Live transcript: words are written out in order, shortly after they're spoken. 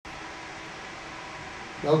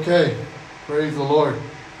Okay, praise the Lord.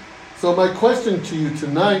 So my question to you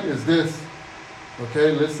tonight is this.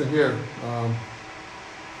 Okay, listen here.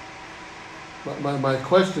 My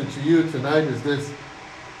question to you tonight is this.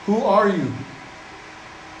 Who are you?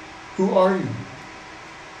 Who are you?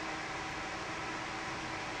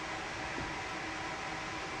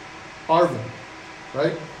 Arvin,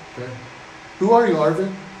 right? Okay. Who are you,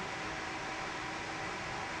 Arvin?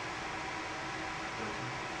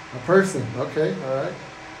 A person. Okay, all right.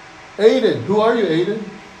 Aiden, who are you, Aiden?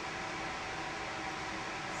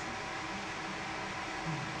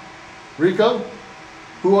 Rico,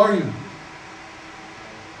 who are you?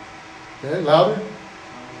 Okay, louder.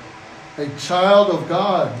 A child of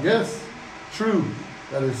God. Yes, true.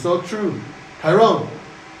 That is so true. Tyrone,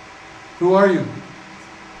 who are you?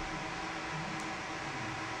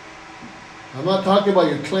 I'm not talking about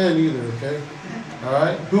your clan either, okay? All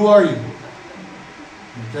right? Who are you?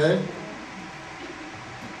 Okay?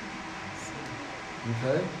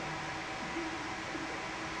 Okay?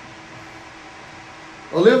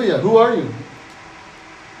 Olivia, who are you?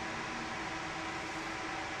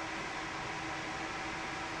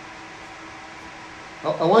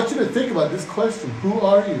 I want you to think about this question. Who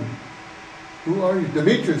are you? Who are you?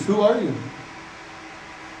 Demetrius, who are you?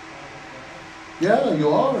 Yeah, you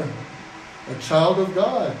are. A child of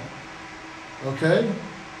God. Okay?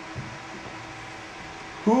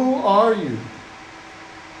 Who are you?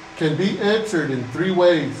 Can be answered in 3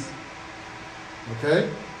 ways. Okay?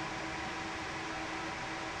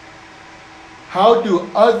 How do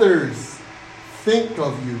others think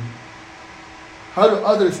of you? How do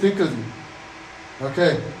others think of you?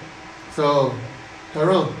 Okay, so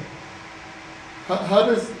Tyrone, how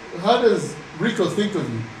does Rico think of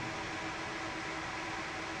you?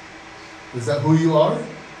 Is that who you are?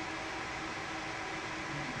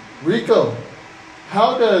 Rico,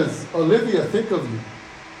 how does Olivia think of you?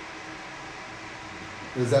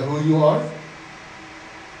 Is that who you are?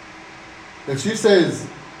 If she says,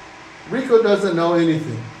 Rico doesn't know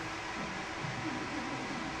anything,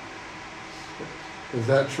 is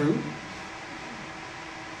that true?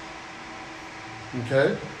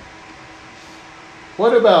 Okay.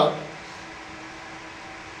 What about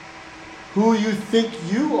who you think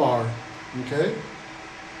you are? Okay.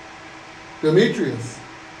 Demetrius,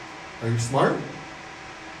 are you smart?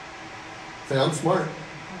 Say, I'm smart.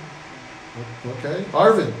 Okay.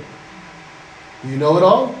 Arvin, do you know it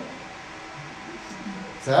all?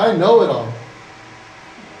 Say, I know it all.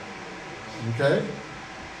 Okay.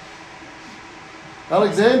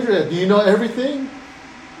 Alexandria, do you know everything?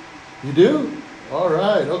 You do? All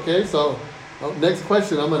right. Okay. So, next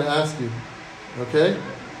question I'm going to ask you. Okay.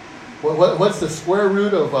 What's the square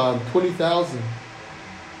root of 20,000?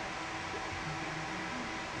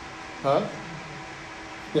 Huh?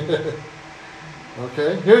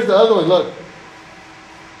 Okay. Here's the other one. Look.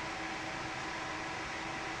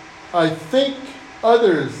 I think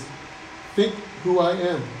others think who I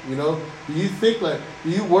am. You know. Do you think do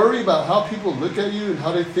you worry about how people look at you and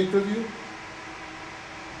how they think of you?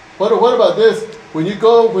 What about this? When you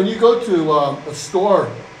go to a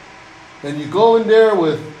store and you go in there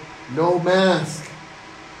with no mask,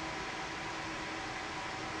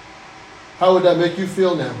 how would that make you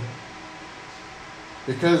feel now?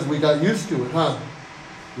 Because we got used to it, huh?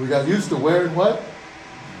 We got used to wearing what?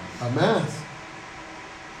 A mask.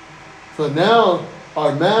 So now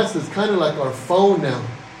our mask is kind of like our phone now.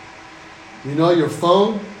 You know your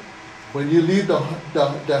phone? When you leave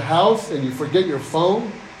the house and you forget your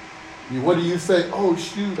phone, what do you say? Oh,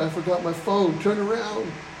 shoot, I forgot my phone. Turn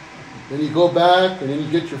around. Then you go back, and then you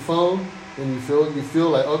get your phone, and you feel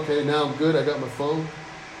like, okay, now I'm good. I got my phone.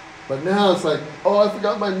 But now it's like, oh, I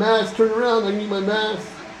forgot my mask. Turn around. I need my mask.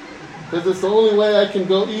 Because it's the only way I can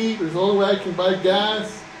go eat. It's the only way I can buy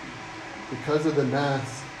gas. Because of the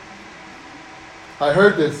mask. I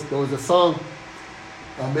heard this. There was a song,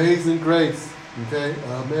 Amazing Grace. Okay?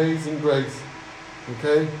 Amazing Grace.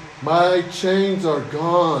 Okay? My chains are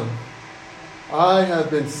gone. I have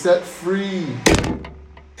been set free.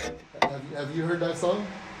 Have you heard that song?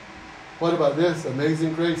 What about this?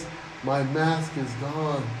 Amazing Grace. My mask is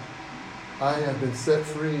gone. I have been set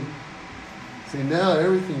free. See, now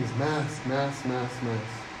everything is mask.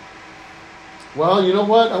 Well, you know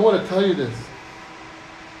what? I want to tell you this.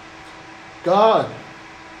 God,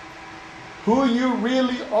 who you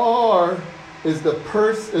really are is the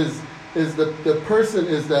person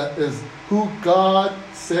is who God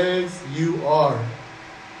says you are.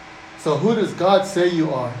 So who does God say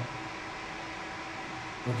you are?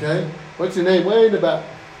 Okay? What's your name? Way in the back.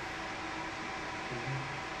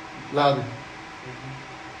 Louder.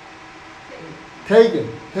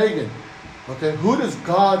 Tegan. Okay, who does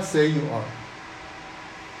God say you are?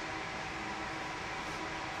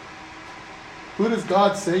 Who does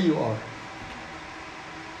God say you are?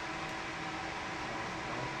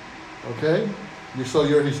 Okay, so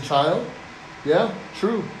you're His child? Yeah,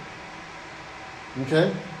 true.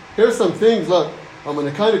 Okay, here's some things. Look, I'm going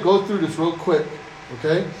to kind of go through this real quick.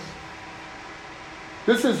 Okay,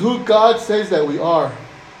 this is who God says that we are.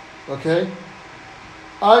 Okay,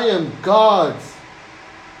 I am God's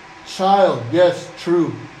child. Yes,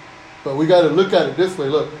 true. But we got to look at it this way.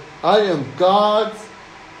 Look, I am God's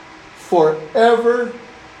forever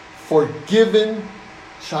forgiven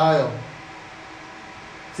child.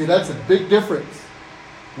 See, that's a big difference.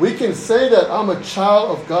 We can say that I'm a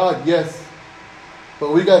child of God, yes.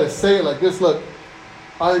 But we got to say it like this. Look,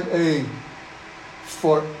 I'm a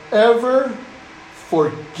forever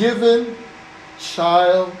forgiven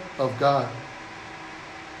child of God.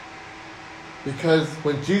 Because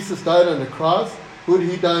when Jesus died on the cross, who did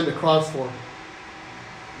He die on the cross for?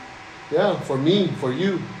 Yeah, for me, for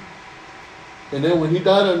you. And then when He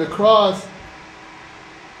died on the cross,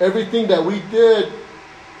 everything that we did,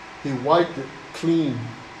 He wiped it clean.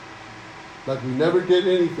 Like we never did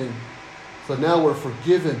anything. So now we're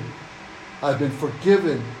forgiven. I've been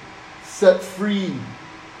forgiven, set free.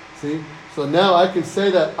 See? So now I can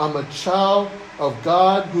say that I'm a child of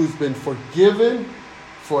God who's been forgiven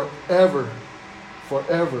forever.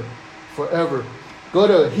 Forever. Forever. Go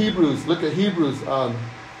to Hebrews. Look at Hebrews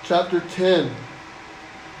chapter 10.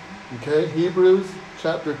 Okay, Hebrews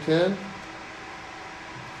chapter 10.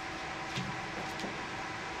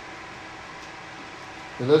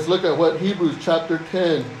 And let's look at what Hebrews chapter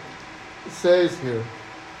 10 says here.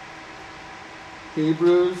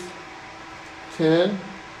 Hebrews 10.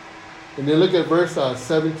 And then look at verse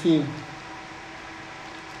 17.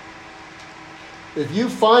 If you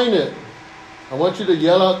find it, I want you to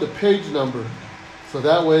yell out the page number. So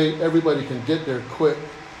that way everybody can get there quick.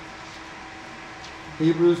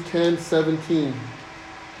 Hebrews 10:17.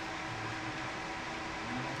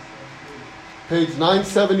 Page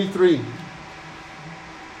 973.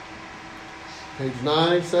 Page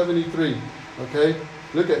 973. Okay?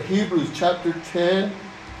 Look at Hebrews chapter 10,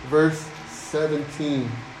 verse 17.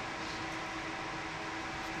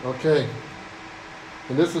 Okay.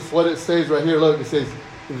 And this is what it says right here. Look, it says,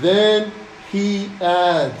 then He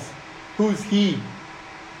adds. Who's He?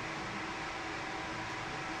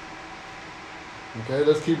 Okay,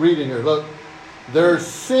 let's keep reading here. Look, their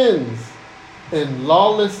sins and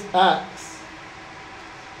lawless acts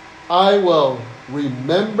I will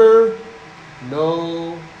remember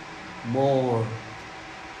no more.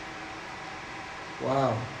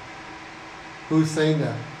 Wow. Who's saying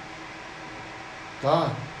that?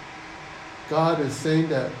 God. God is saying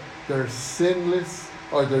that their sinless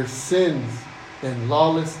or their sins and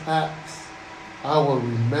lawless acts I will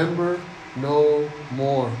remember no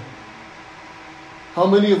more. How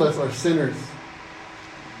many of us are sinners?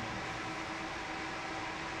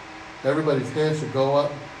 Everybody's hands should go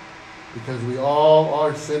up because we all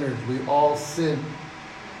are sinners. We all sin.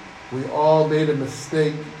 We all made a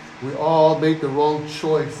mistake. We all made the wrong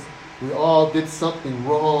choice. We all did something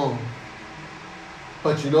wrong.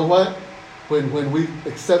 But you know what? When we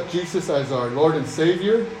accept Jesus as our Lord and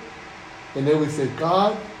Savior, and then we say,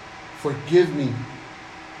 God, forgive me.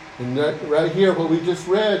 And right here, what we just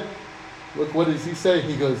read, look, what does He say?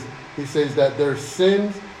 He says that their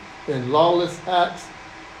sins and lawless acts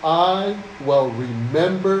I will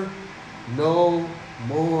remember no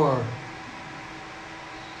more.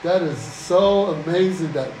 That is so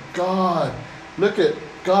amazing that God, look at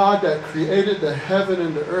God that created the heaven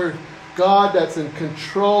and the earth, God that's in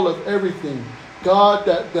control of everything, God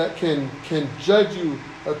that can judge you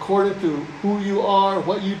according to who you are,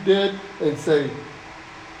 what you did, and say,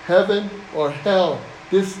 heaven or hell.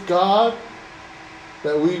 This God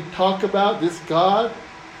that we talk about, this God,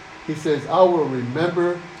 He says, I will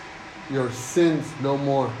remember your sins no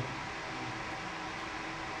more.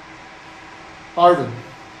 Arvin,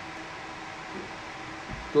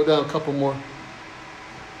 go down a couple more.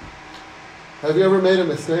 Have you ever made a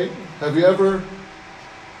mistake? Have you ever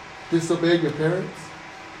disobeyed your parents?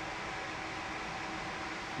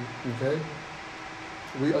 Okay.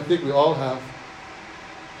 I think we all have.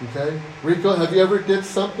 Okay. Rico, have you ever did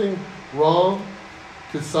something wrong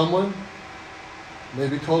to someone?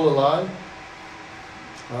 Maybe told a lie?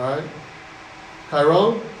 All right.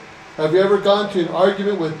 Tyrone, have you ever gone to an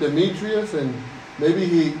argument with Demetrius and maybe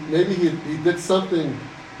he did something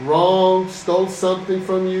wrong, stole something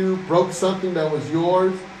from you, broke something that was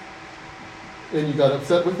yours, and you got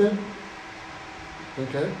upset with him?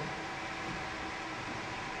 Okay.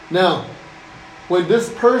 Now, When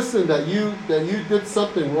this person that you did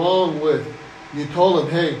something wrong with, you told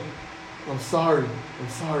him, hey, I'm sorry.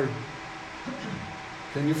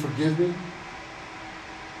 Can you forgive me?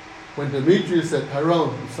 When Demetrius said,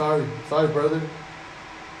 Tyrone, I'm sorry, brother.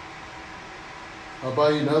 I'll buy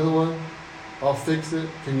you another one. I'll fix it.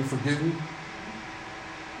 Can you forgive me?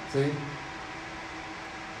 See?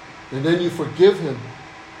 And then you forgive him.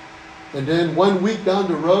 And then 1 week down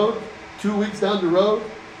the road, 2 weeks down the road,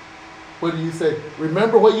 what do you say?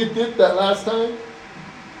 Remember what you did that last time?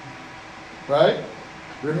 Right?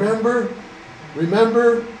 Remember?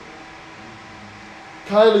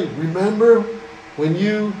 Kylie, remember when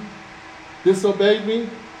you disobeyed me?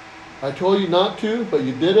 I told you not to, but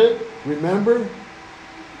you did it. Remember?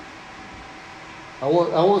 I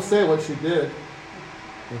won't say what she did.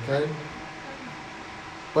 Okay?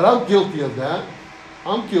 But I'm guilty of that.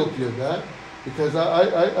 Because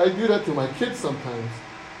I do that to my kids sometimes.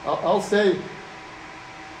 I'll say,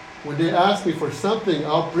 when they ask me for something,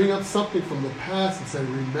 I'll bring up something from the past and say,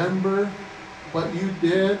 remember what you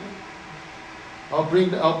did? I'll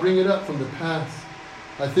bring it up from the past.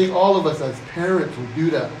 I think all of us as parents would do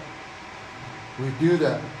that. We do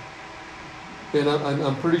that. And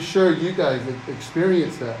I'm pretty sure you guys have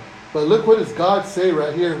experienced that. But look what does God say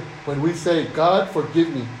right here when we say, God, forgive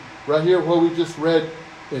me. Right here what we just read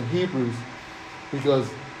in Hebrews. He goes,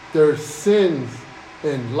 their sins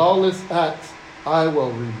and lawless acts I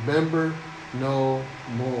will remember no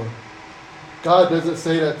more. God doesn't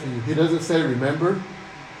say that to you. He doesn't say, remember.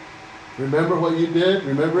 Remember what you did?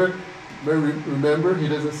 Remember? He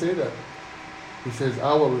doesn't say that. He says,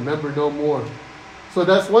 I will remember no more. So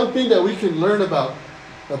that's one thing that we can learn about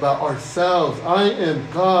ourselves. I am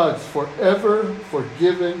God's forever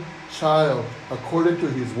forgiven child, according to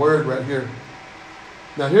his word right here.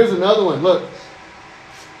 Now here's another one. Look.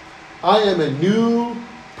 I am a new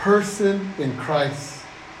person in Christ.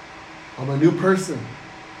 I'm a new person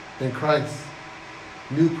in Christ.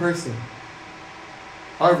 New person.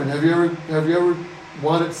 Arvin, have you ever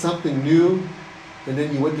wanted something new and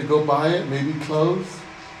then you went to go buy it? Maybe clothes,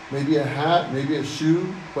 maybe a hat, maybe a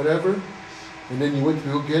shoe, whatever. And then you went to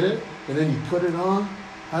go get it and then you put it on.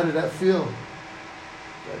 How did that feel?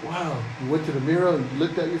 Like, wow. You went to the mirror and you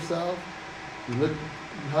looked at yourself. You looked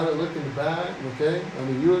how did it look in the back, okay? I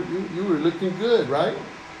mean, you were looking good, right?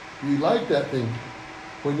 You liked that thing.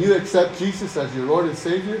 When you accept Jesus as your Lord and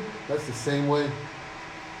Savior, that's the same way.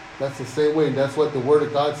 That's the same way, and that's what the Word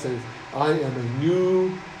of God says. I am a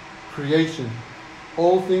new creation.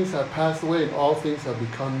 Old things have passed away, and all things have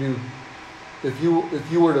become new. If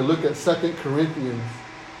you were to look at 2 Corinthians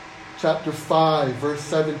chapter 5, verse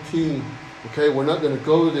 17, okay, we're not going to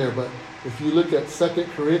go there, but if you look at 2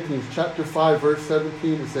 Corinthians chapter 5, verse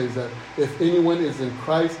 17, it says that if anyone is in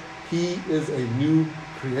Christ, he is a new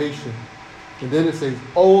creation. And then it says,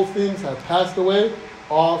 old things have passed away,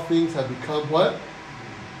 all things have become what?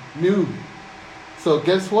 New. So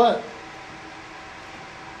guess what?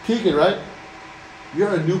 Tegan, right?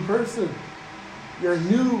 You're a new person. You're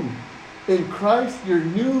new. In Christ, you're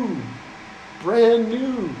new. Brand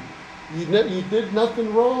new. You did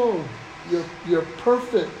nothing wrong. You're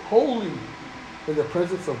perfect, holy in the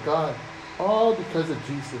presence of God. All because of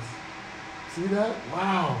Jesus. See that?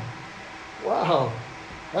 Wow.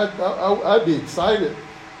 I'd be excited.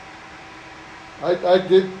 I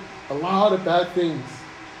did a lot of bad things.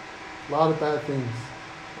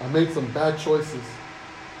 I made some bad choices.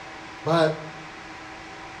 But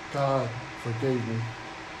God forgave me.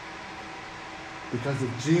 Because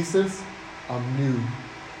of Jesus, I'm new.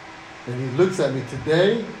 And He looks at me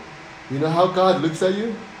today. You know how God looks at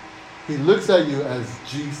you? He looks at you as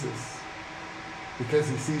Jesus. Because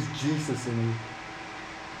He sees Jesus in you.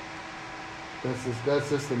 That's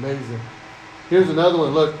just amazing. Here's another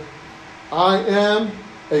one. Look. I am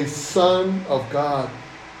a son of God.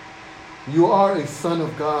 You are a son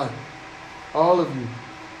of God. All of you.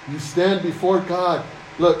 You stand before God.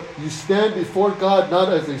 Look, you stand before God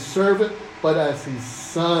not as a servant, but as His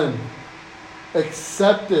son.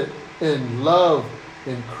 Accepted and loved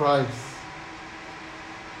in Christ.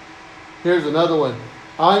 Here's another one.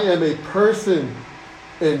 I am a person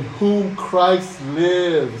in whom Christ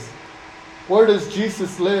lives. Where does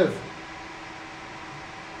Jesus live?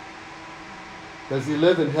 Does He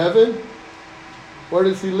live in heaven? Where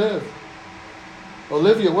does He live?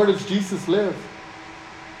 Olivia, where does Jesus live?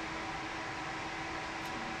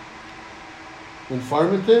 In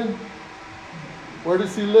Farmington? Where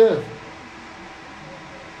does He live?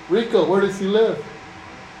 Rico, where does He live?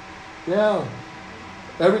 Yeah.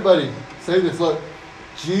 Everybody, say this. Look,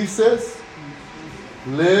 Jesus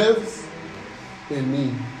lives in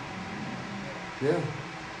me. Yeah.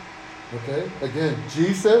 Okay? Again,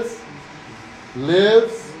 Jesus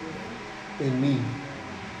lives in me.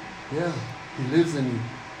 Yeah, he lives in me.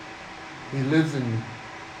 He lives in me.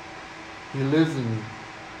 He lives in me.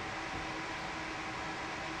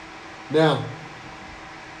 Now,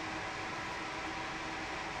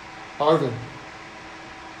 Arvin,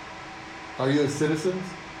 are you a citizen?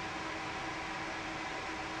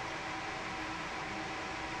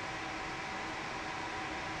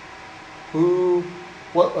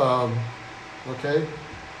 Okay.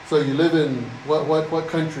 So you live in what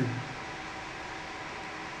country?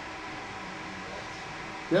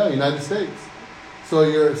 Yeah, United States. So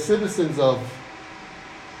you're citizens of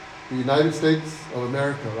the United States of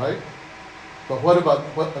America, right? But what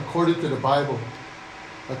according to the Bible?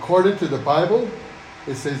 According to the Bible,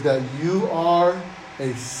 it says that you are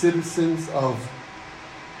a citizens of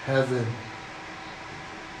heaven.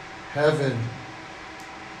 Heaven.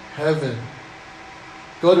 Heaven.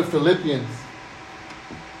 Go to Philippians.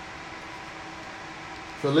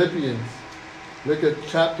 Philippians. Look at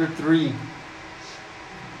chapter 3.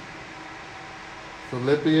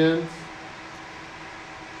 Philippians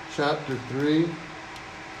chapter 3.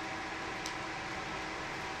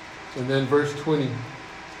 And then verse 20.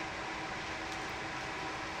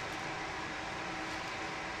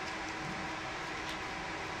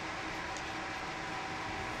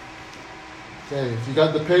 Okay, if you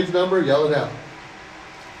got the page number, yell it out.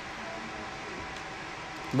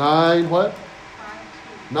 9 what?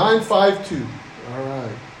 952. All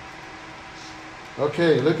right.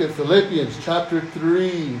 Okay, look at Philippians chapter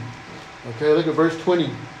 3. Okay, look at verse 20.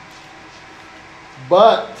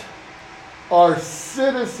 But our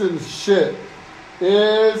citizenship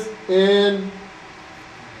is in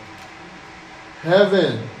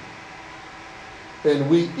heaven, and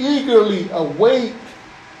we eagerly await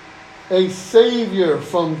a Savior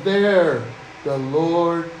from there, the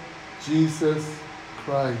Lord Jesus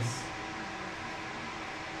Christ.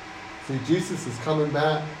 See, Jesus is coming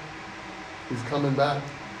back. He's coming back.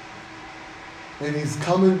 And he's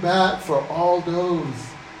coming back for all those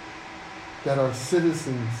that are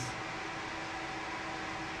citizens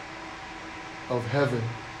of heaven.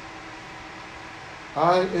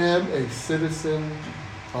 I am a citizen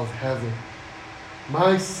of heaven.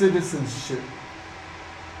 My citizenship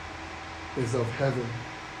is of heaven.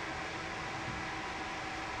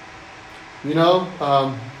 You know,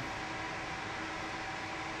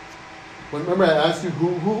 remember I asked you,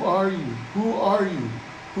 who are you? Who are you?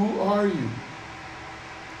 Who are you?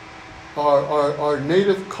 Our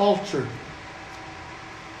native culture.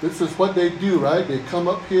 This is what they do, right? They come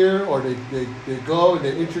up here, or they go and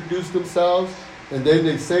they introduce themselves, and then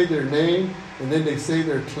they say their name, and then they say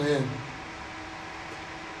their clan.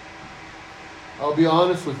 I'll be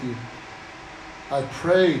honest with you. I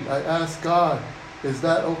prayed, I asked God, is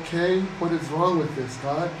that okay? What is wrong with this,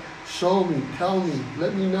 God? Show me, tell me,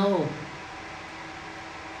 let me know.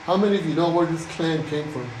 How many of you know where this clan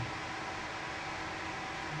came from?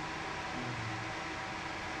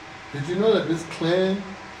 Did you know that this clan,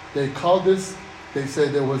 they called this, they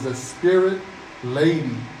said there was a spirit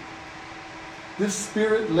lady. This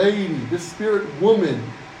spirit lady, this spirit woman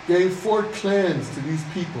gave 4 clans to these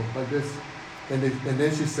people like this. And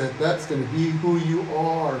then she said, that's going to be who you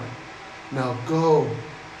are. Now go.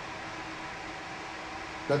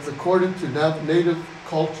 That's according to native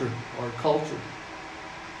culture or culture.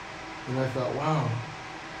 And I thought, wow,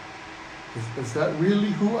 is that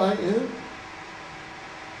really who I am?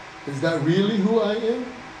 Is that really who I am?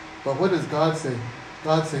 But what does God say?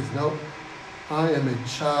 God says, no, I am a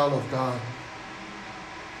child of God.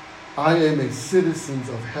 I am a citizen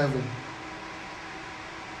of heaven.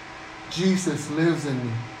 Jesus lives in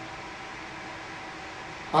me.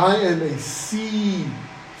 I am a seed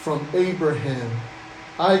from Abraham.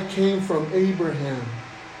 I came from Abraham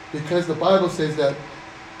because the Bible says that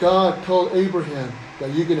God told Abraham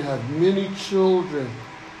that you're going to have many children.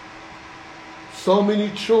 So many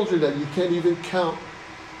children that you can't even count.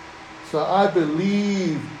 So I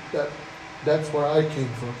believe that that's where I came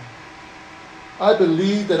from. I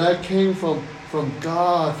believe that I came from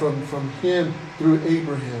God, from him through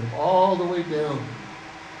Abraham, all the way down.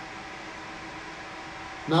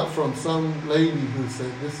 Not from some lady who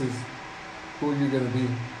said, this is who you're going to be.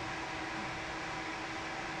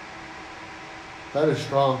 That is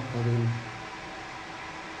strong. I mean,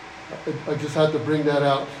 I just had to bring that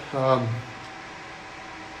out.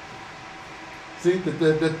 See,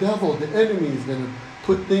 the devil, the enemy is going to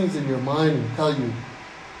put things in your mind and tell you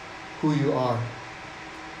who you are.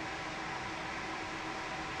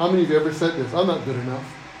 How many of you ever said this? I'm not good enough.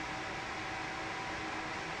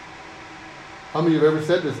 How many of you ever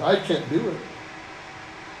said this? I can't do it.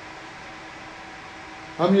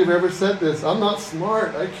 How many have ever said this? I'm not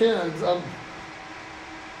smart. I can't.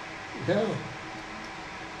 Yeah.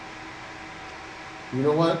 You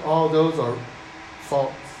know what? All those are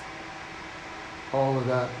false. All of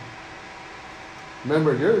that.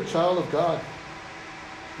 Remember, you're a child of God.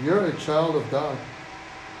 You're a child of God.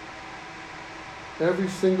 Every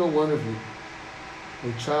single one of you,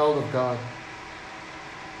 a child of God.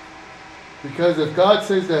 Because if God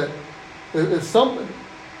says that, if somebody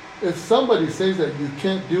says that you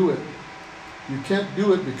can't do it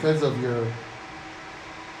because of your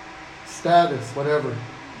status, whatever.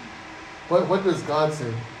 What does God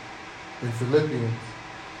say in Philippians?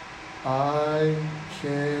 I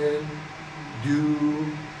can do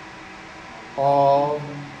all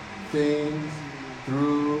things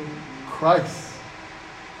through Christ,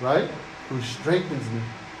 right? Who strengthens me.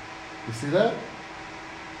 You see that?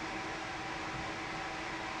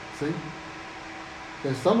 See?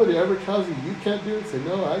 If somebody ever tells you you can't do it, say,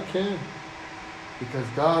 no, I can. Because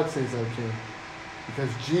God says I can. Because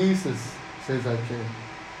Jesus says I can.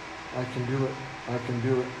 I can do it. I can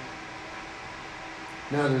do it.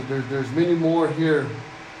 Now, there's many more here.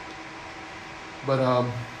 But I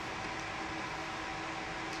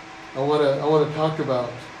want to talk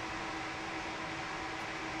about,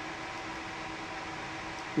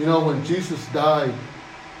 you know, when Jesus died,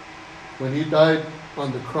 when he died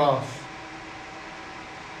on the cross,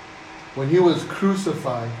 when he was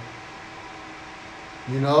crucified,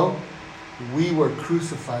 you know, we were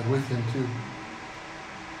crucified with him too.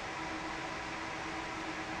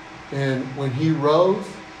 And when he rose,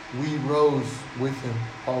 we rose with him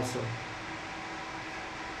also.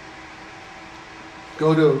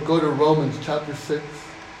 Go to Romans chapter 6.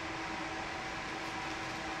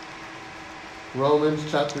 Romans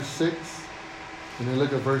chapter 6, and then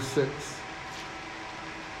look at verse 6.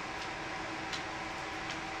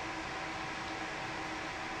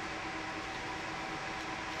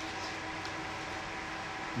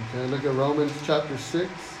 Okay, look at Romans chapter 6.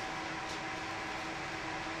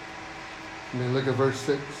 And then look at verse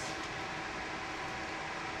 6.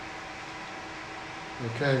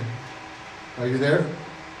 Okay. Are you there?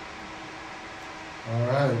 All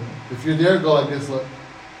right. If you're there, go like this, look.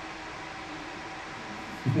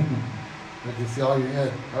 I can see all your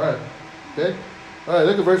head. All right. Okay? All right,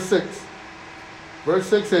 look at verse 6. Verse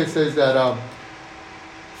 6 says that,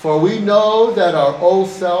 for we know that our old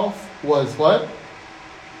self was what?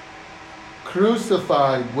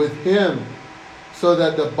 Crucified with him, so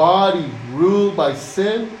that the body ruled by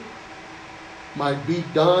sin might be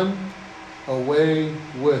done away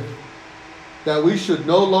with, that we should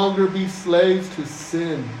no longer be slaves to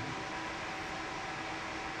sin.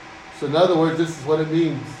 So in other words, this is what it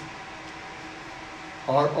means.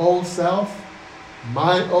 Our old self,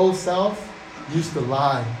 my old self, used to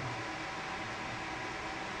lie.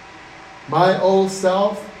 My old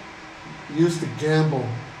self used to gamble.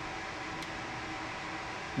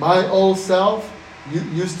 My old self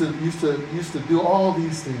used to do all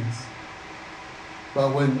these things. But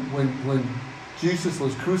when Jesus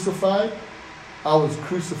was crucified, I was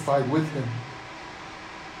crucified with him.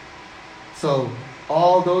 So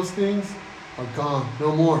all those things are gone.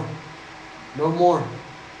 No more. No more.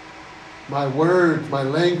 My words, my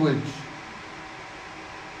language.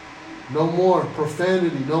 No more.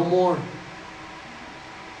 Profanity. No more.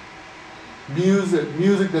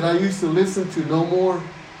 Music that I used to listen to. No more.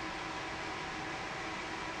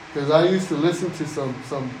 Because I used to listen to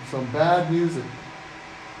some bad music.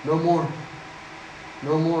 No more.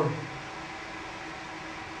 No more.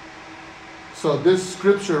 So this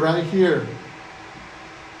scripture right here,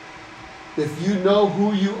 if you know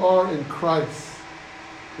who you are in Christ,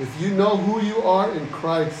 if you know who you are in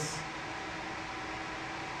Christ,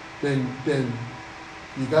 then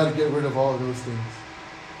you got to get rid of all of those things.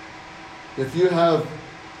 If you have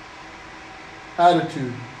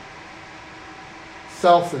attitude,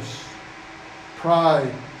 selfish,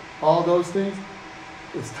 pride, all those things,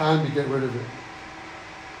 it's time to get rid of it.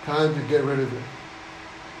 Time to get rid of it.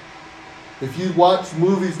 If you watch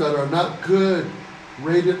movies that are not good,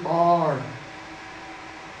 rated R,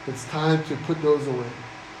 it's time to put those away.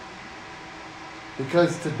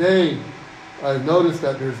 Because today, I've noticed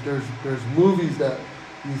that there's movies that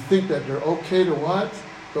you think that they're okay to watch,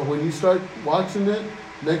 but when you start watching it,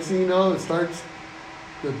 next thing you know, it starts,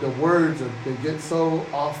 the words, they get so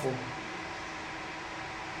awful.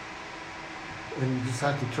 And you just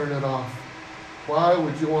have to turn it off. Why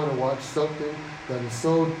would you want to watch something that is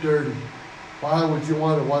so dirty? Why would you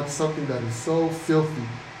want to watch something that is so filthy?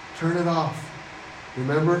 Turn it off.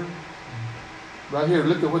 Remember? Right here,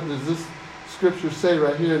 look at what does this scripture say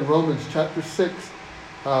right here in Romans chapter 6,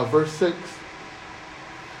 verse 6.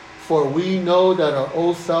 For we know that our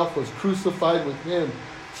old self was crucified with him,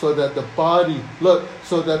 so that the body,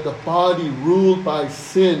 so that the body ruled by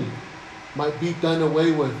sin might be done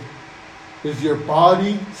away with. Is your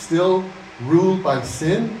body still ruled by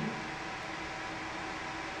sin?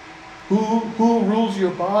 Who rules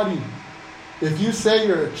your body? If you say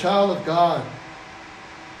you're a child of God,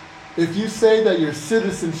 if you say that your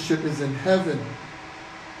citizenship is in heaven,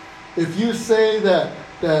 if you say that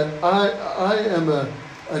I am a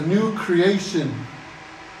new creation,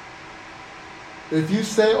 if you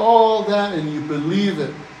say all that and you believe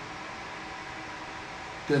it,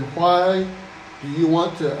 then why do you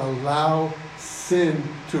want to allow sin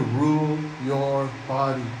to rule your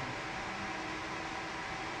body?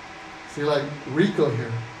 See, like Rico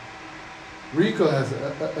here. Rico has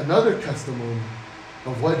another testimony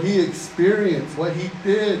of what he experienced, what he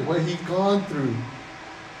did, what he gone through.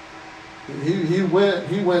 He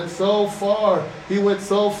went so far. He went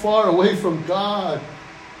so far away from God.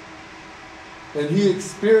 And he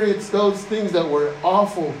experienced those things that were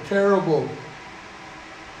awful, terrible.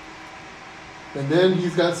 And then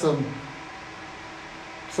he's got some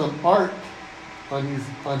art on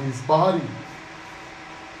his body.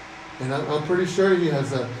 And I'm pretty sure he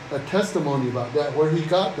has a testimony about that, where he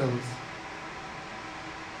got those.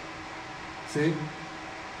 See?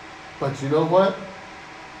 But you know what?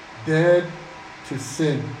 Dead to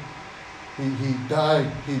sin. He died.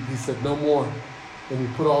 He said no more. And he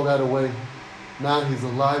put all that away. Now he's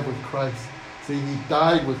alive with Christ. See, he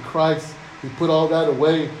died with Christ. He put all that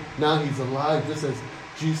away. Now he's alive, just as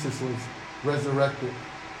Jesus was resurrected.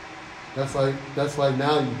 That's why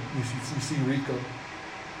now you see Rico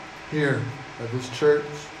here at this church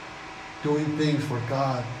doing things for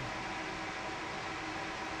God.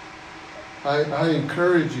 I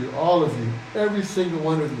encourage you, all of you, every single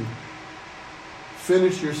one of you,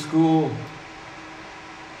 finish your school,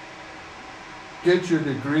 get your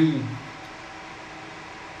degree,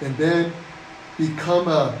 and then become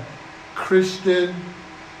a Christian,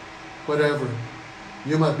 whatever.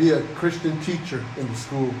 You might be a Christian teacher in the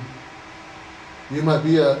school. You might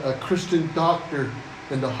be a Christian doctor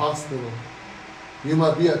in the hospital. You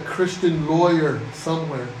might be a Christian lawyer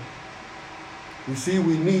somewhere. You see,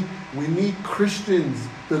 we need Christians,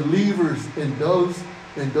 believers in those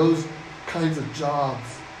kinds of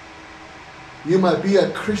jobs. You might be a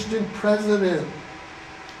Christian president.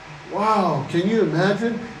 Wow, can you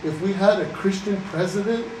imagine if we had a Christian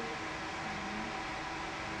president?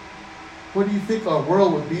 What do you think our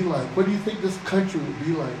world would be like? What do you think this country would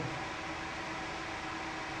be like?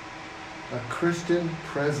 A Christian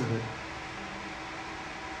president.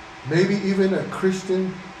 Maybe even a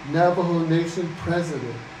Christian Navajo Nation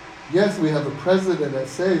president. Yes, we have a president that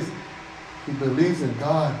says he believes in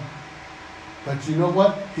God. But you know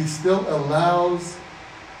what? He still allows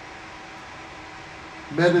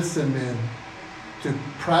medicine men to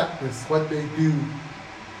practice what they do.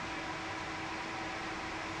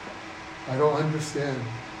 I don't understand.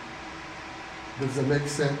 Does it make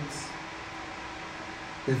sense?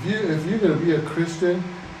 If you're going to be a Christian,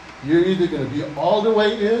 you're either going to be all the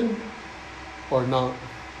way in or not.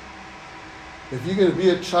 If you're going to be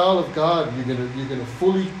a child of God, you're going to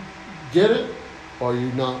fully get it or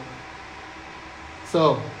you're not.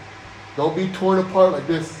 So, don't be torn apart like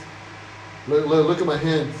this. Look at my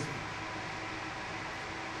hands.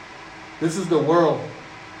 This is the world.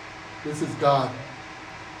 This is God.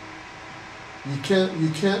 You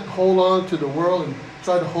can't hold on to the world and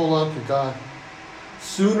try to hold on to God.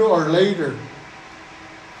 Sooner or later,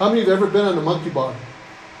 how many have ever been on a monkey bar?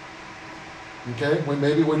 Okay,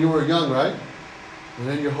 maybe when you were young, right? And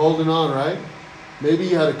then you're holding on, right? Maybe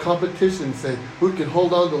you had a competition, say, who can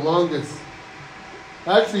hold on the longest?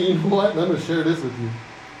 Actually, you know what? I'm going to share this with you.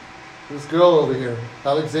 This girl over here,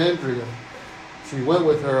 Alexandria, she went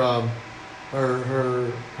with her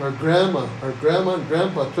grandma. Her grandma and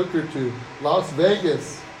grandpa took her to Las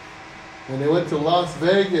Vegas. And they went to Las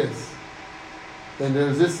Vegas. And there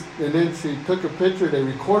was this, and then she took a picture, they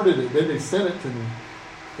recorded it, then they sent it to me.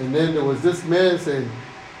 And then there was this man saying,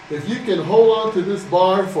 if you can hold on to this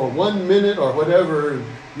bar for 1 minute or whatever,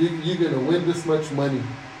 you're going to win this much money.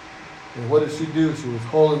 And what did she do? She was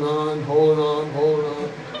holding on.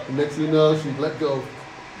 And next thing you know, she let go.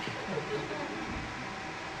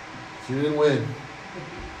 She didn't win.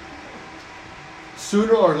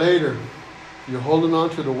 Sooner or later, you're holding on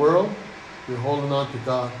to the world, you're holding on to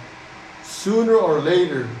God. Sooner or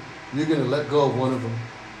later, you're going to let go of one of them.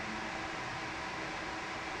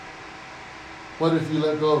 What if you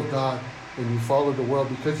let go of God and you follow the world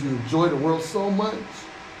because you enjoy the world so much?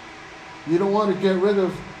 You don't want to get rid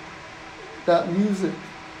of that music.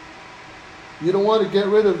 You don't want to get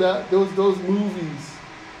rid of that, those movies,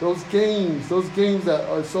 those games that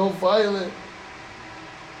are so violent.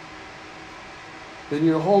 Then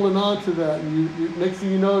you're holding on to that, and you next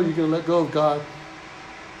thing you know, you're going to let go of God.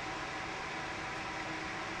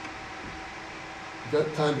 You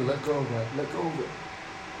got time to let go of that. Let go of it.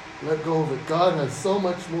 Let go of it. God has so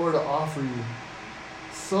much more to offer you.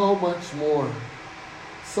 So much more.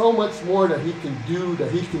 So much more that He can do,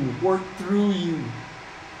 that He can work through you.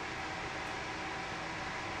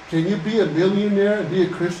 Can you be a millionaire and be a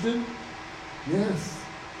Christian? Yes.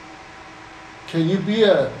 Can you be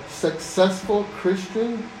a successful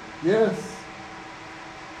Christian? Yes.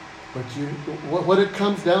 But what it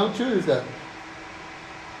comes down to is that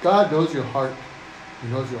God knows your heart. He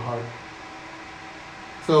knows your heart.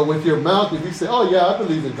 So with your mouth, if you say, oh yeah, I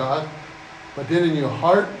believe in God, but then in your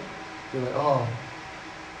heart, you're like, oh,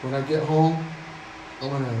 when I get home, I'm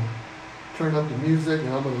going to turn up the music and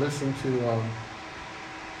I'm going to listen to,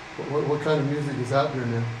 what kind of music is out there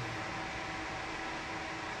now?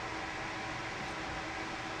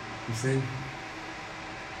 You see?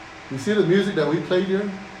 You see the music that we played here?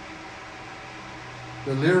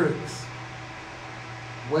 The lyrics.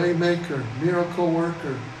 Waymaker, miracle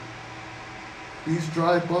worker. These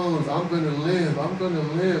dry bones, I'm going to live, I'm going to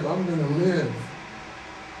live, I'm going to live.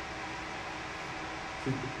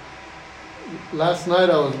 Last night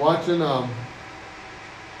I was watching,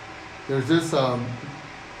 there's this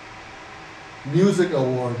music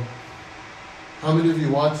award. How many of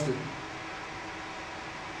you watched it?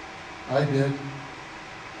 I did.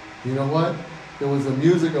 You know what? There was a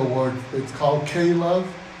music award. It's called K-Love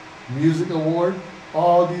Music Award.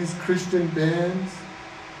 All these Christian bands,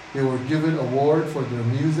 they were given award for their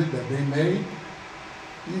music that they made.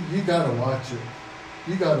 You gotta watch it.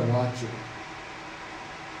 You gotta watch it.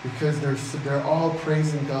 Because they're all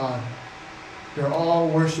praising God. They're all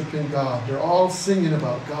worshiping God. They're all singing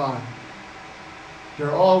about God.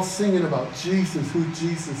 They're all singing about Jesus, who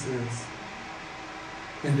Jesus is.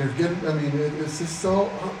 And they're getting, I mean, it's just so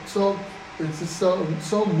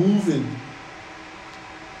moving.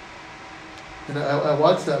 And I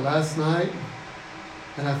watched that last night,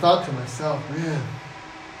 and I thought to myself, man,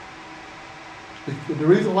 the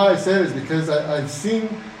reason why I said it is because I've seen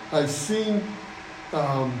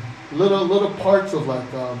little parts of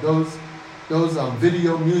like those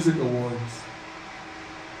video music awards.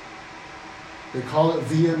 They call it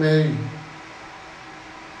VMA.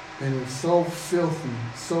 And it's so filthy,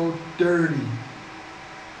 so dirty,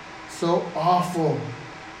 so awful.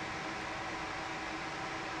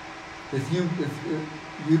 If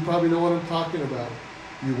you probably know what I'm talking about.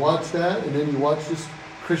 You watch that, and then you watch this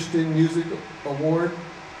Christian Music Award.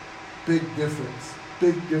 Big difference.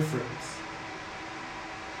 Big difference.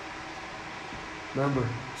 Remember,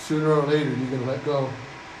 sooner or later, you're going to let go.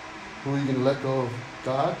 Who are you going to let go of?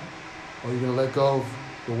 God? Or are you going to let go of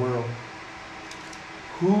the world?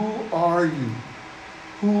 Who are you?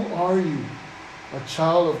 Who are you? A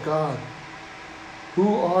child of God.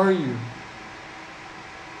 Who are you?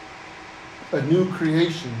 A new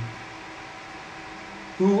creation.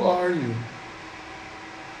 Who are you?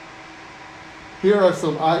 Here are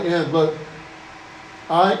some I am. Look,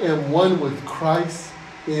 I am one with Christ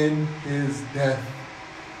in His death.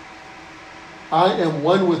 I am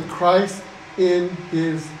one with Christ in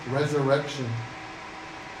His resurrection.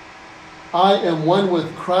 I am one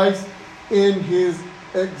with Christ in His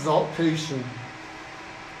exaltation.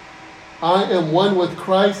 I am one with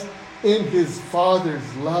Christ in His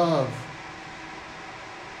Father's love.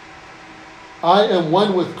 I am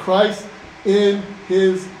one with Christ in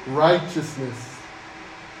His righteousness.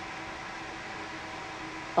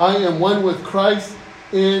 I am one with Christ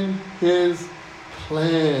in His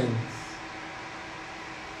plans.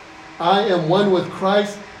 I am one with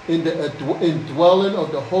Christ in the indwelling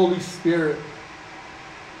of the Holy Spirit.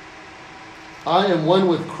 I am one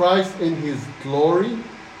with Christ in His glory.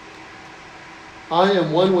 I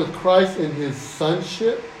am one with Christ in His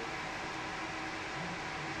sonship.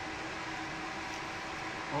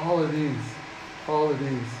 All of these. All of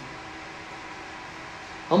these.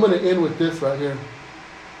 I'm going to end with this right here.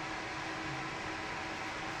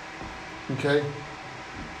 Okay?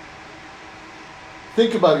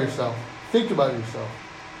 Think about yourself. Think about yourself.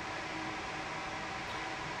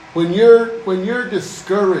 When you're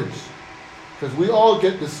discouraged, because we all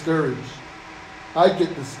get discouraged. I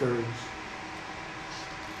get discouraged.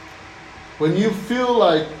 When you feel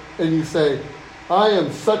like, and you say, I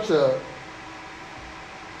am such a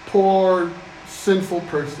poor, sinful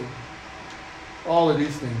person. All of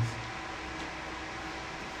these things.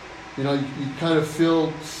 You kind of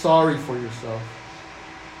feel sorry for yourself.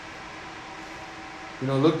 You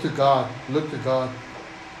know, look to God. Look to God.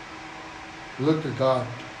 Look to God.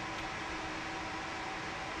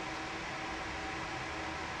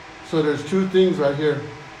 So there's two things right here.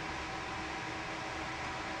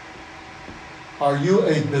 Are you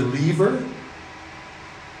a believer?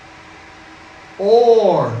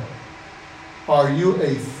 Or are you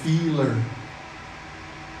a feeler?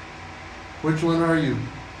 Which one are you?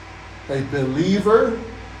 A believer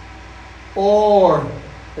or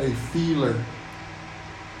a feeler?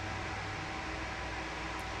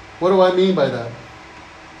 What do I mean by that?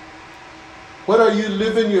 What are you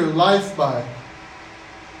living your life by?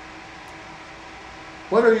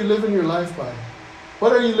 What are you living your life by?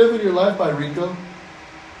 What are you living your life by, Rico?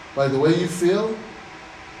 By the way you feel?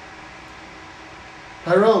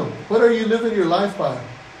 Tyrone, what are you living your life by?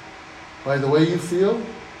 By the way you feel?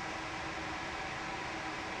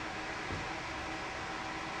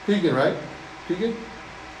 Tegan, right? Tegan?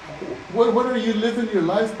 What are you living your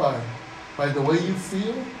life by? By the way you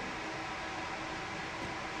feel?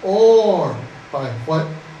 Or by what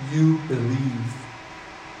you believe?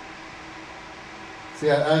 See,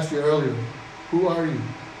 I asked you earlier, who are you?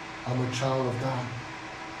 I'm a child of God.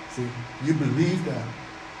 See, you believe that.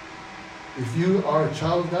 If you are a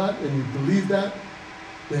child of God and you believe that,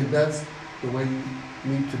 then that's the way you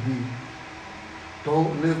need to be.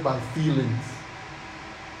 Don't live by feelings.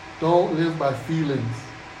 Don't live by feelings.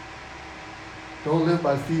 Don't live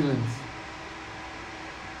by feelings.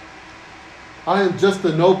 I am just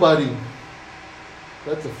a nobody.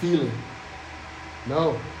 That's a feeling.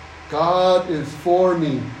 No. God is for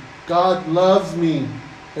me. God loves me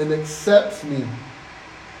and accepts me.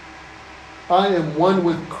 I am one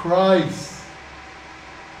with Christ.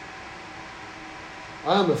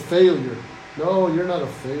 I am a failure. No, you're not a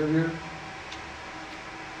failure.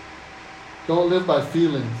 Don't live by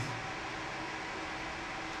feelings.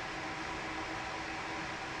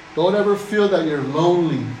 Don't ever feel that you're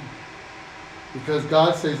lonely, because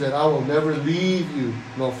God says that I will never leave you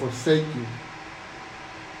nor forsake you.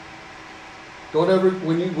 Don't ever,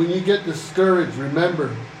 when you get discouraged,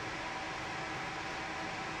 remember.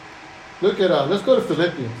 Look at, let's go to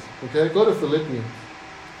Philippians, okay? Go to Philippians.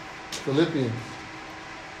 Philippians.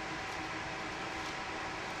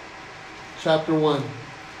 Chapter 1.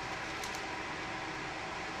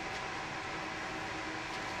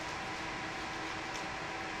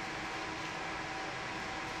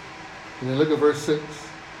 And then look at verse 6.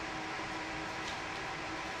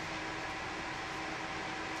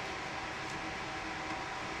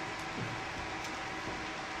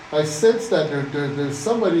 I sense that there's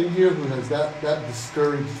somebody in here who has that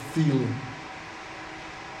discouraged feeling.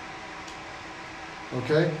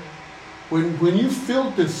 Okay? When you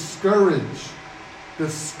feel discouraged, look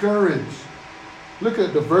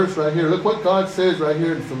at the verse right here. Look what God says right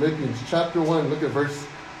here in Philippians chapter 1. Look at verse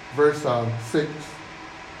 6.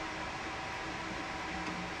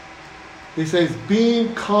 He says,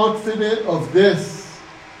 being confident of this,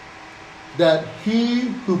 that he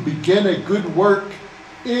who began a good work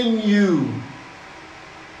in you.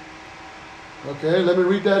 Okay, let me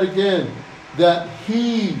read that again. That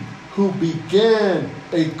he who began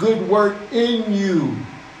a good work in you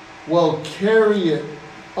will carry it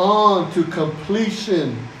on to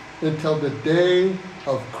completion until the day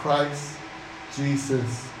of Christ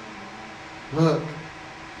Jesus. Look,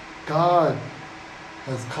 God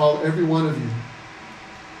has called every one of you.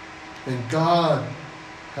 And God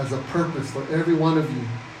has a purpose for every one of you.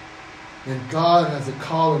 And God has a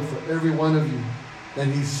calling for every one of you.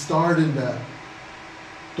 And He's starting that.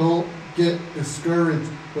 Don't get discouraged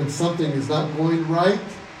when something is not going right.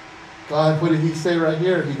 God, what did He say right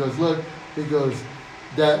here? He goes, look, He goes,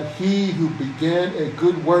 that He who began a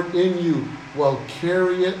good work in you will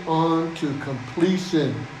carry it on to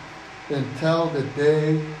completion until the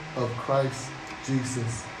day of Christ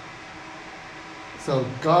Jesus. So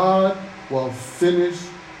God will finish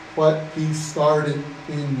what He started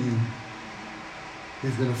in you.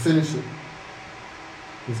 He's going to finish it.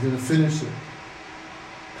 He's going to finish it.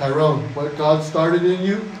 Tyrone, what God started in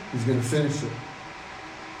you, He's going to finish it.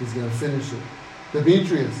 He's going to finish it.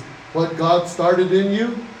 Demetrius, what God started in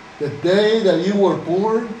you, the day that you were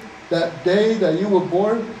born, that day that you were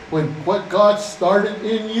born, when what God started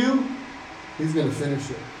in you, He's going to finish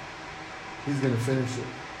it. He's going to finish it.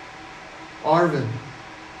 Arvin,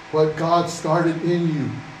 what God started in you,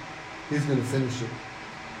 He's going to finish it.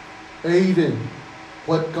 Aiden,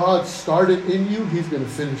 what God started in you, He's going to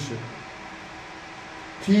finish it.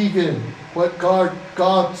 Tegan, what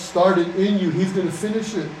God started in you, He's going to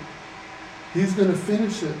finish it. He's going to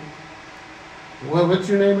finish it. Well, what's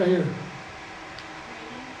your name right here?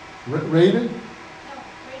 Raiden? No,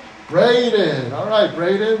 Braden. All right,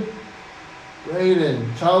 Braden.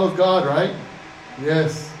 Braden. Child of God, right?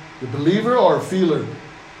 Yes. The believer or feeler?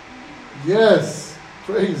 Yes.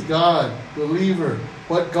 Praise God. Believer.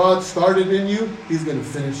 What God started in you, He's going to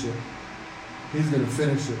finish it. He's going to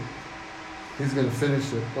finish it. He's going to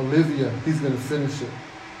finish it. Olivia, He's going to finish it.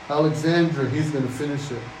 Alexandra, He's going to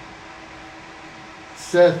finish it.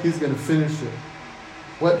 Seth, He's going to finish it.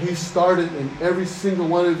 What He started in every single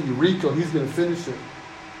one of you, Rico, He's going to finish it.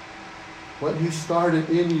 What He started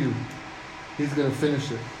in you, He's going to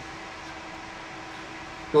finish it.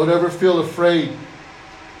 Don't ever feel afraid.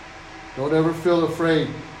 Don't ever feel afraid.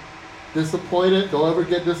 Disappointed, don't ever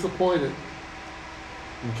get disappointed.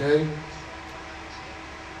 Okay?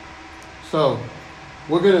 So,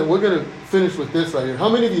 we're gonna finish with this right here. How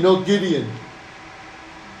many of you know Gideon?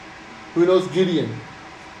 Who knows Gideon?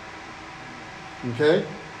 Okay?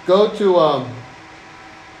 Go to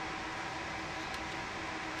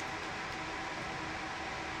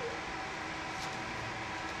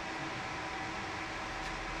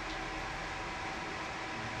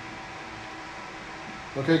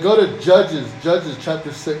okay, go to Judges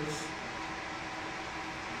chapter 6.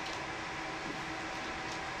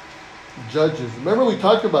 Judges. Remember we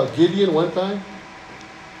talked about Gideon one time?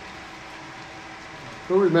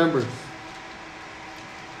 Who remembers?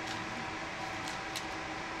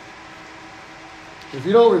 If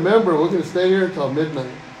you don't remember, we're going to stay here until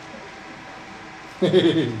midnight.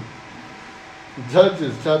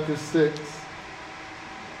 Judges chapter 6.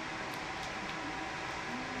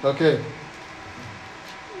 Okay.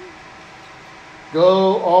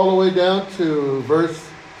 Go all the way down to verse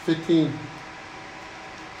 15.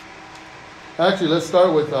 Actually, let's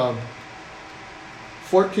start with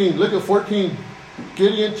 14. Look at 14.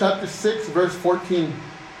 Gideon chapter 6, verse 14.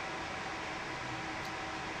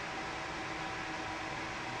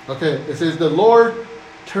 Okay, it says, the Lord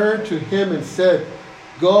turned to him and said,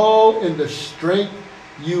 go in the strength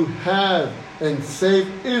you have and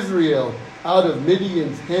save Israel out of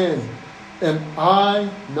Midian's hand. Am I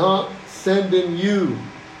not sending you?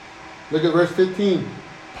 Look at verse 15.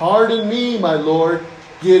 Pardon me, my Lord,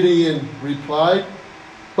 Gideon replied,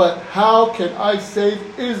 but how can I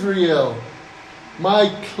save Israel? My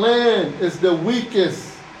clan is the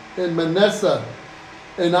weakest in Manasseh,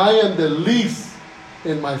 and I am the least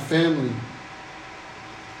in my family.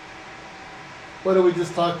 What did we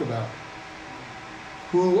just talk about?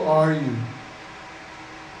 Who are you?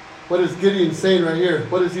 What is Gideon saying right here?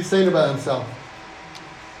 What is he saying about himself?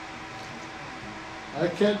 I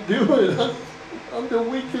can't do it. I'm the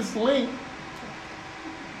weakest link.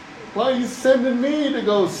 Why are you sending me to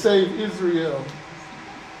go save Israel?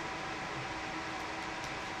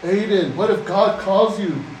 Aiden, what if God calls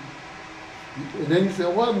you? And then you say,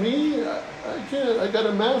 what, me? I can't. I got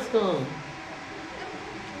a mask on.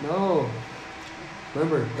 No.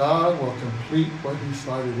 Remember, God will complete what He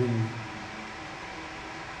started in you.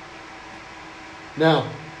 Now,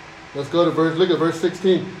 let's go to look at verse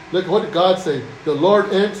 16. Look, what did God say? The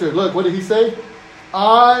Lord answered. Look, what did He say?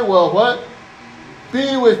 I will what?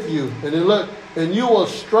 Be with you. And then look, and you will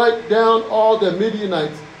strike down all the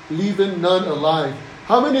Midianites, leaving none alive.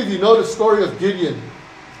 How many of you know the story of Gideon?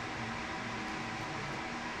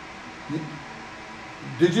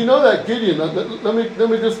 Did you know that Gideon, let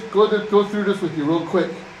me just go through this with you real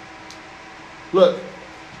quick. Look,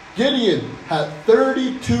 Gideon had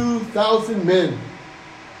 32,000 men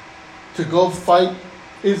to go fight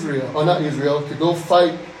Israel, or not Israel, to go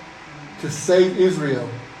fight to save Israel.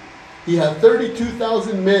 He had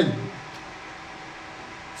 32,000 men.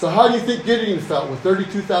 So how do you think Gideon felt with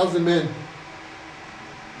 32,000 men?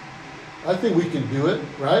 I think we can do it,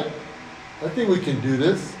 right? I think we can do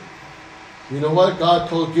this. You know what? God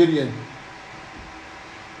told Gideon,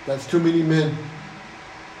 that's too many men.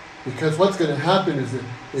 Because what's going to happen is that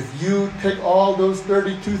if you take all those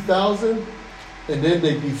 32,000 and then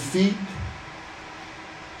they defeat,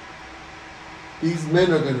 these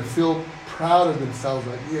men are going to feel proud of themselves.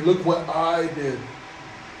 Like, yeah, look what I did.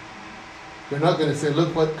 They're not going to say,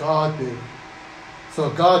 look what God did. So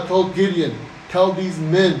God told Gideon, tell these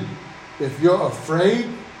men, if you're afraid,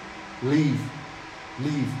 leave.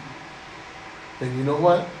 Leave. And you know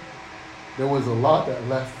what? There was a lot that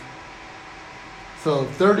left. So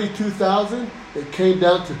 32,000, it came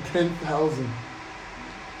down to 10,000.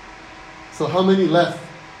 So how many left?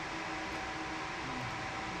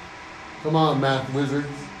 Come on, math wizards.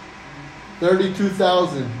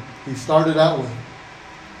 32,000 he started out with.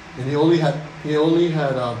 And he only had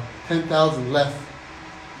 10,000 left.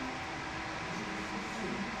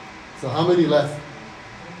 So how many left?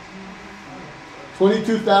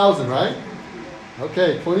 22,000, right?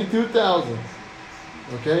 Okay, 22,000.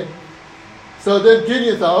 Okay? So then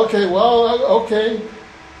Gideon thought, okay, well, okay,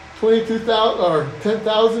 22,000 or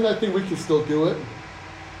 10,000, I think we can still do it.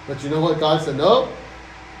 But you know what? God said, nope,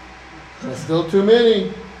 that's still too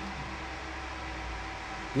many.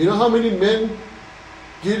 You know how many men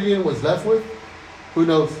Gideon was left with? Who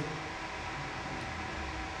knows?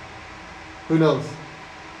 Who knows?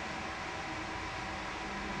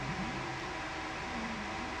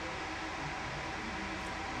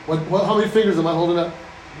 What, how many fingers am I holding up?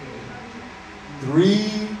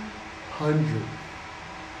 300.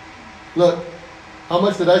 Look, how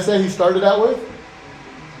much did I say he started out with?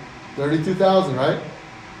 32,000, right?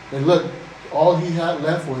 And look, all he had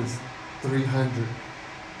left was 300.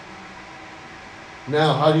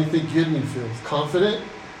 Now, how do you think Gideon feels? Confident?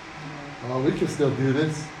 Oh, we can still do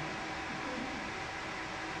this.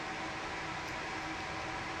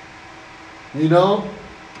 You know,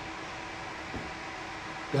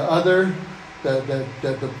 the other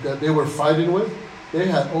that they were fighting with, they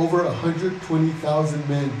had over 120,000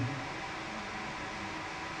 men.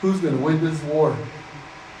 Who's going to win this war?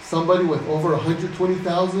 Somebody with over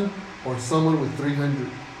 120,000 or someone with 300?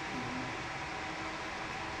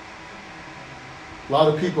 A lot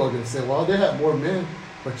of people are going to say, well, they had more men.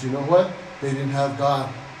 But you know what? They didn't have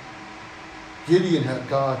God. Gideon had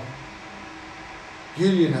God.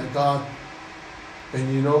 Gideon had God.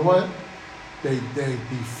 And you know what? They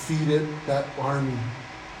defeated that army.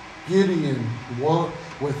 Gideon won,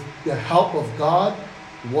 with the help of God,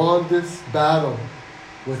 won this battle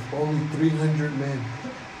with only 300 men.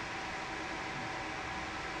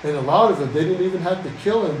 And a lot of them, they didn't even have to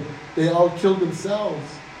kill him. They all killed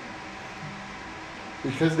themselves.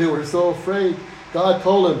 Because they were so afraid. God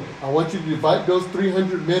told him, I want you to divide those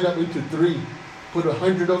 300 men up into three. Put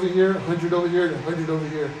 100 over here, 100 over here, and 100 over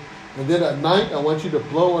here. And then at night, I want you to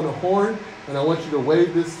blow on a horn, and I want you to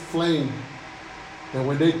wave this flame. And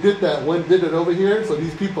when they did that, one did it over here, so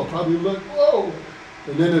these people probably looked, whoa.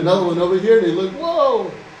 And then another one over here, they looked, whoa.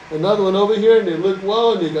 Another one over here, and they looked,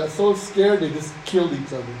 whoa, and they got so scared, they just killed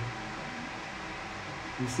each other.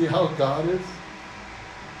 You see how God is?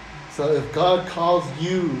 So if God tells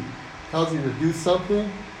you to do something,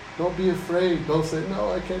 don't be afraid. Don't say,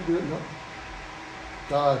 no, I can't do it. No.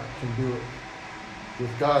 God can do it.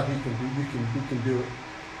 With God, you can do it.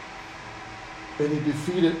 And he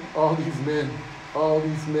defeated all these men.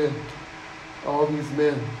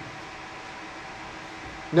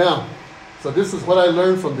 Now, so this is what I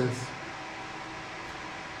learned from this.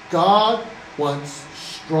 God wants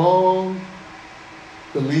strong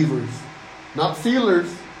believers. Not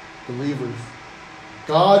feelers, believers.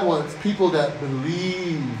 God wants people that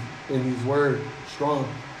believe in his word strong.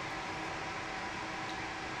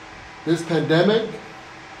 This pandemic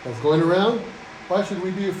that's going around, why should we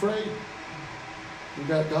be afraid? We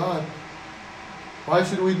got God. Why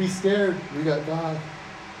should we be scared? We got God.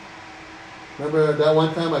 Remember that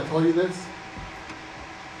one time I told you this?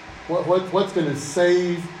 What's going to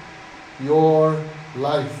save your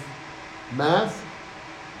life? Mask?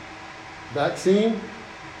 Vaccine?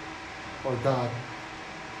 Or God?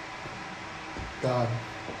 God.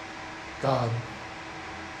 God.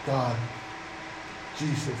 God.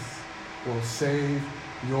 Jesus will save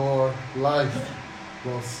your life,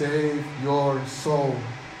 will save your soul.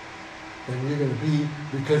 And you're going to be,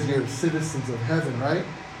 because you're citizens of heaven, right?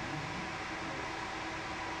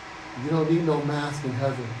 You don't need no mask in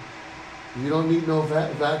heaven. You don't need no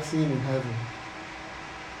vaccine in heaven.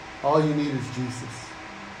 All you need is Jesus.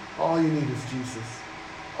 All you need is Jesus.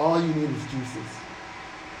 All you need is Jesus.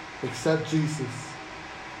 Accept Jesus.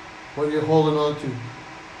 What are you holding on to?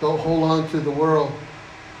 Don't hold on to the world.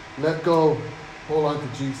 Let go. Hold on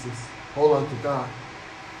to Jesus. Hold on to God.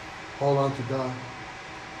 Hold on to God.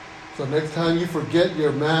 So next time you forget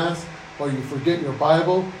your mask or you forget your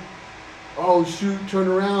Bible, oh shoot, turn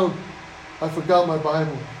around. I forgot my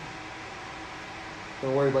Bible.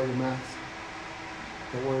 Don't worry about your mask.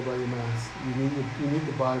 Don't worry about your mask. You need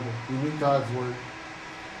the Bible. You need God's word.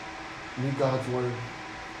 You need God's word.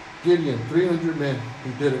 Gideon, 300 men,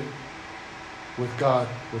 he did it with God,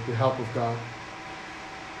 with the help of God.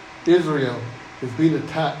 Israel is being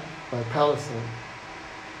attacked by Palestine.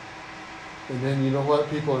 And then you know what?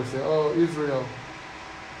 People are saying, oh, Israel,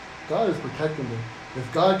 God is protecting them.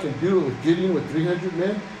 If God can do it with Gideon with 300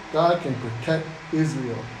 men, God can protect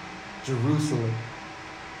Israel, Jerusalem.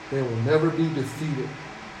 They will never be defeated.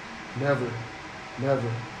 Never.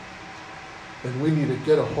 Never. And we need to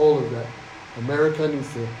get a hold of that. America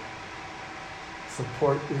needs to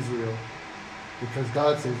support Israel. Because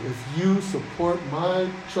God says, if you support my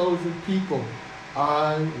chosen people,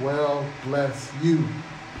 I will bless you.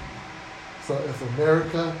 So if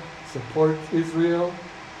America supports Israel,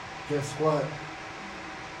 guess what?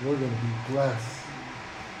 We're going to be blessed.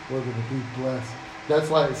 We're going to be blessed. That's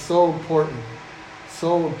why it's so important.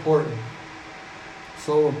 So important.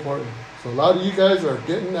 So important. So a lot of you guys are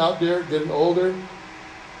getting out there, getting older.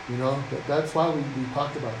 You know, that's why we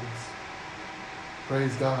talk about this.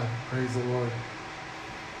 Praise God. Praise the Lord.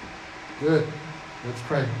 Good. Let's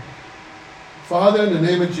pray. Father, in the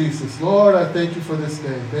name of Jesus, Lord, I thank you for this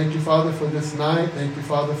day. Thank you, Father, for this night. Thank you,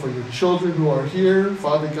 Father, for your children who are here.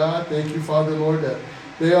 Father God, thank you, Father, Lord, that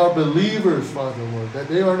they are believers, Father, Lord, that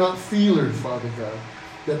they are not feelers, Father God,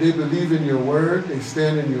 that they believe in your word, they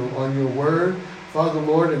stand on your word, Father,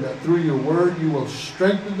 Lord, and that through your word you will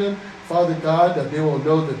strengthen them, Father God, that they will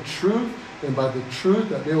know the truth, and by the truth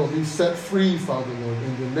that they will be set free, Father, Lord,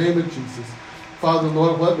 in the name of Jesus. Father,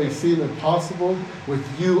 Lord, what may seem impossible, with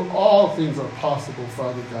you all things are possible,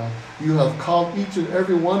 Father God. You have called each and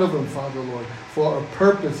every one of them, Father, Lord, for a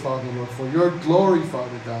purpose, Father, Lord, for your glory,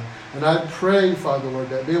 Father God. And I pray, Father, Lord,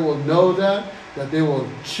 that they will know that they will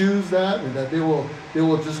choose that, and that they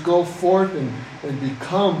will just go forth and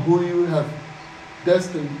become who you have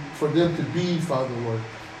destined for them to be, Father, Lord.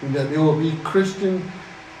 And that they will be Christian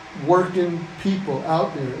working people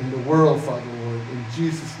out there in the world, Father, Lord, in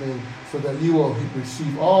Jesus' name, so that you will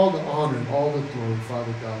receive all the honor and all the glory,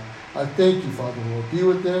 Father God. I thank you, Father, Lord. Be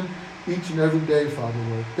with them each and every day, Father,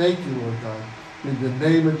 Lord. Thank you, Lord God. In the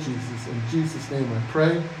name of Jesus. In Jesus' name I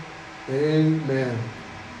pray. Amen.